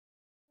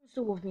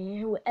So with me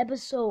here with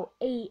episode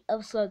 8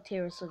 of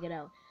Slugterra. Look it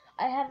out.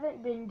 I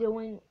haven't been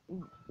doing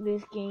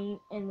this game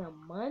in a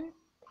month,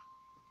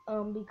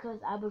 because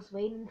I was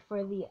waiting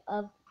for the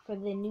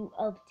new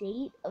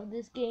update of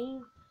this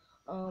game.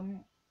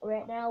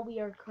 Right now we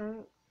are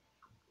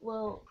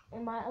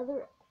in my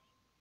other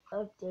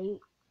update,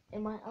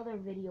 in my other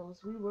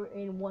videos, we were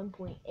in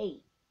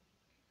 1.8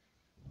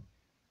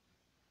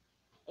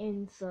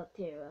 in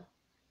Slugterra.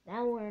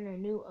 Now we're in a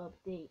new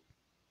update.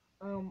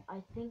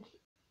 I think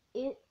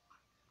it.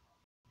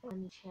 Let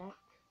me check.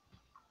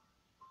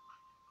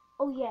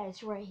 Oh yeah,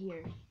 it's right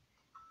here.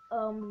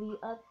 The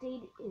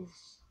update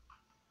is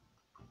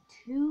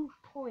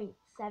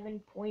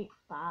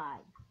 2.7.5.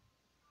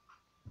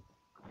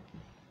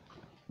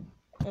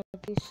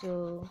 Okay,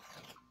 so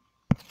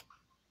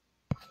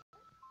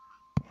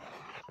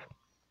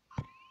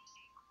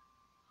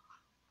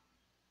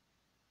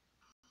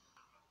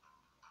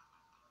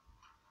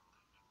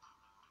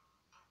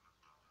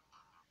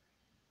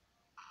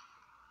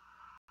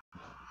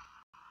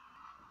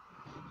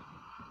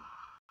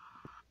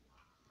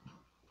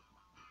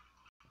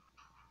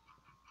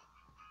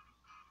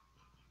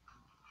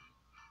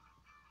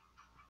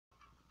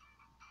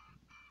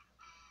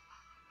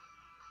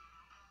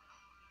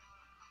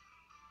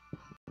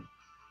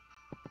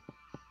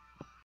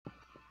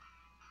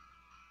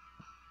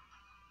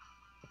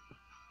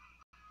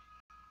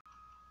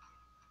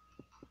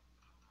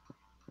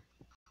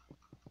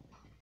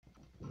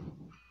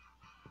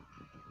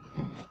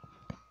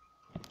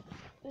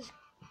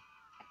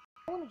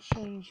I want to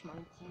change my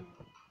team.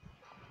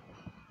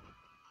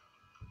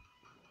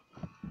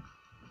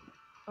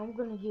 I'm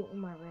gonna get with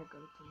my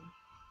regular team.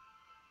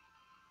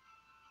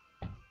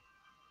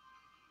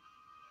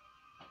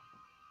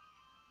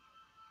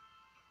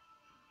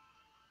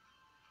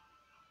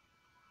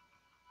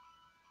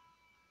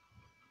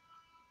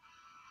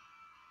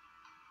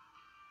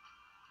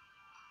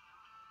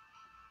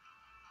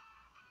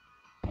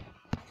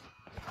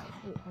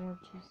 Wait, I want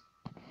to choose.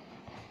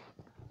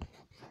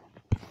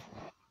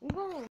 I'm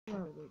going with my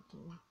regular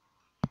team.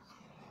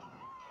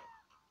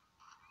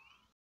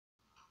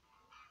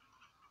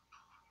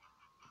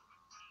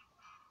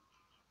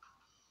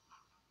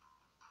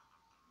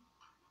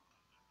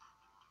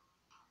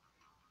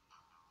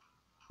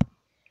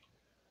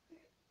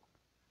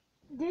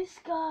 This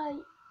guy.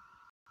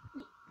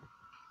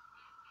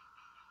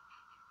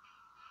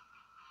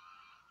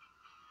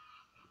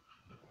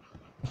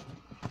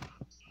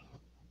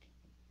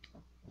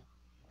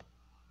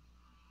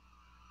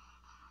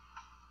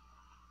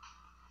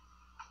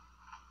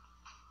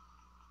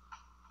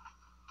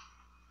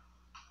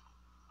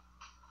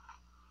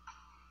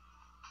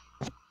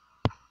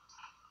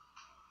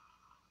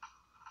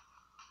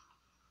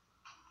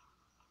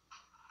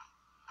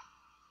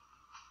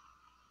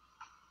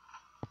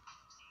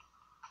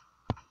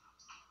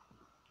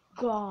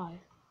 God.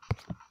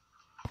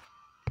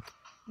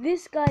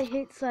 This guy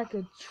hits like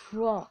a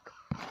truck.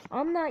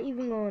 I'm not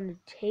even going to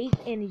take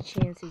any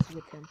chances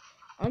with him.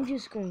 I'm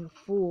just going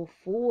full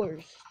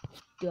force.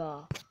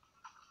 Duh.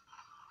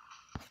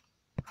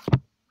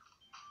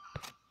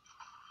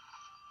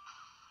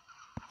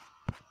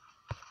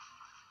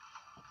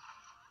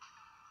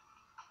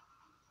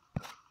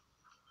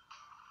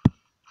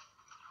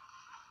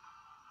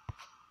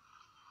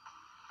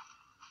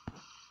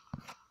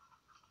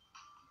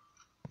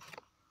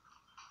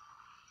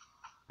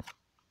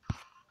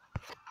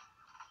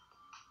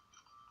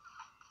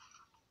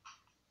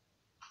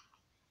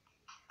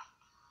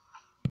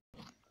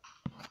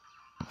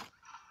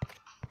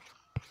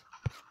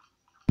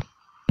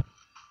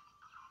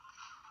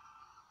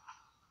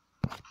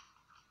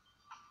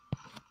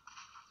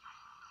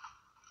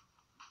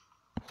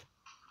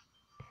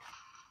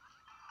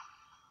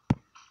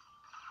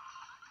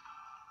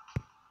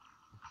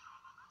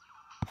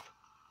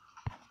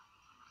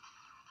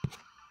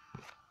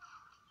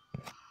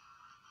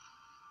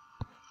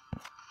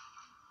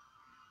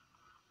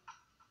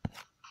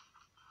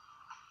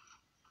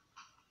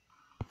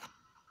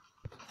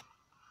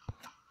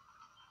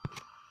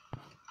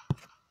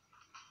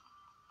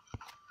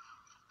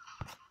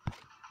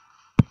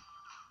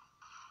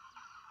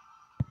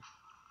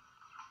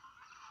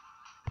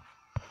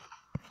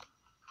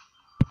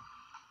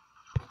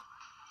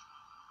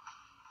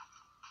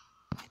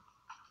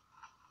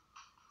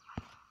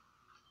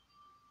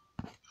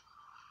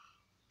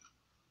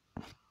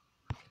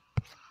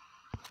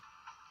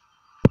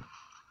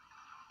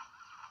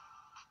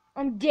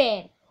 I'm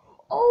dead.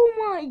 Oh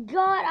my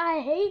god, I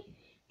hate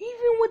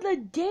even with the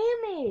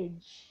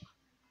damage.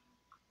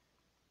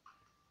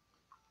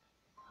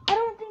 I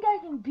don't think I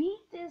can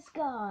beat this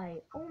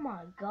guy. Oh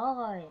my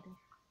god.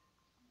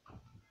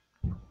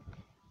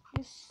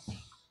 This...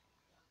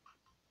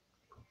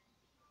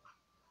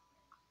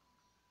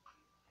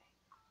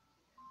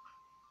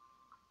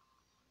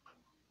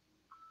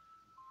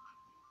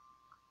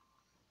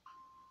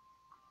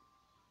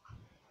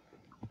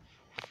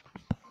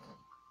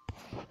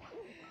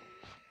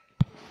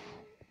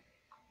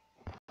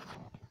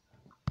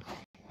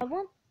 I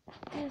want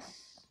this.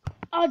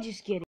 I'll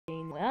just get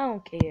in I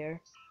don't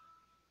care.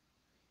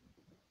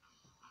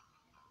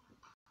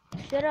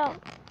 Shut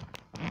up.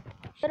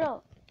 Shut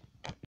up.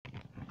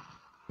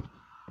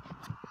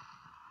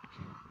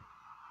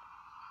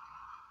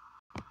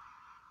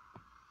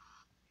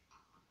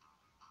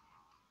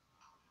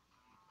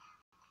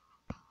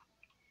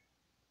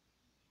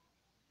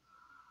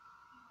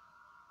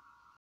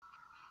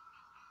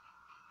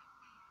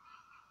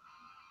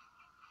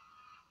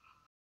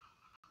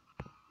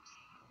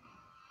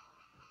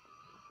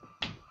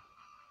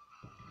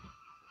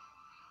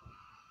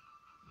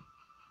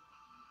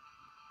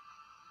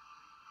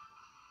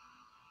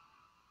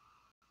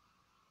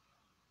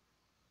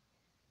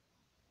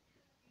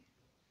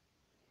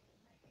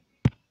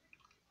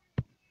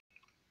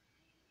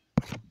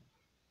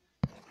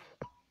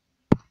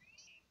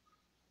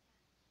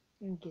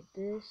 Let me get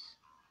this.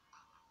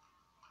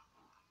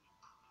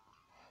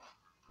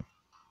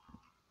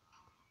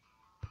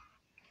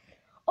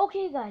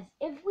 Okay, guys,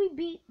 if we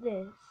beat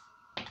this,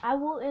 I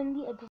will end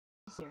the episode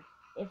here.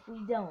 If we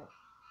don't,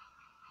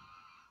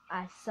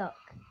 I suck.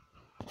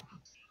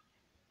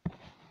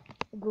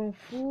 Going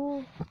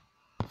full.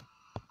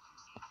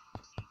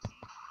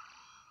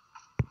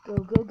 Go,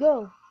 go,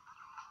 go.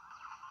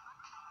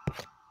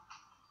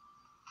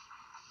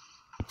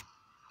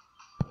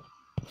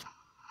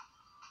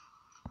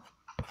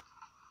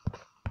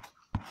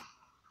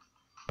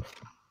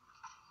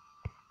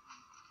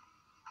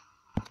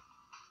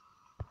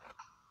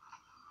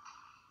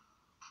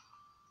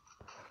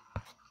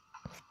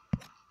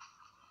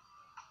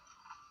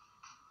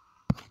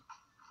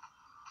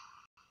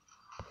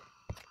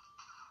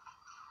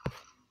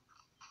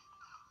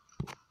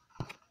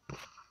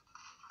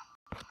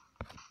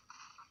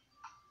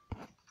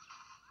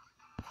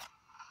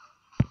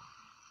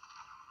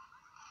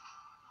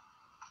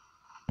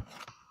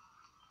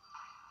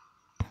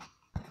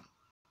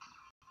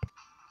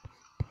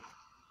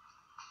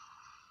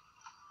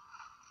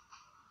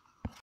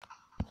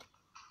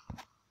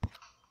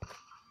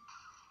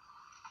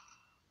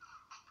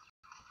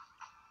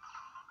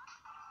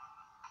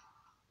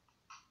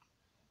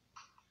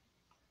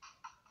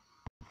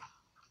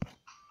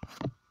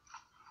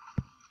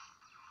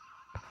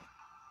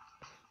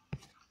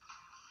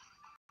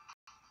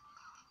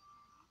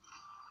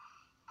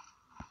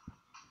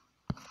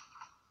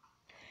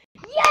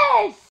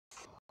 Yes!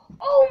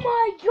 Oh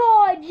my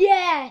god,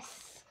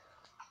 yes!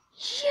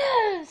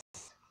 Yes!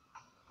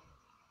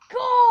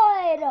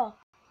 God!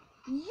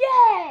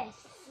 Yes!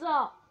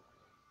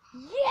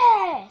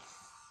 Yes!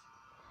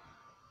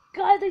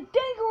 Guys, I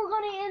think we're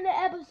gonna end the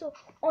episode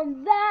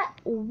on that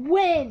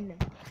win.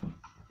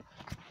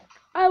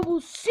 I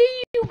will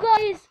see you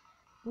guys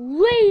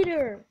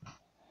later.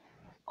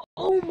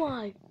 Oh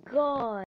my god.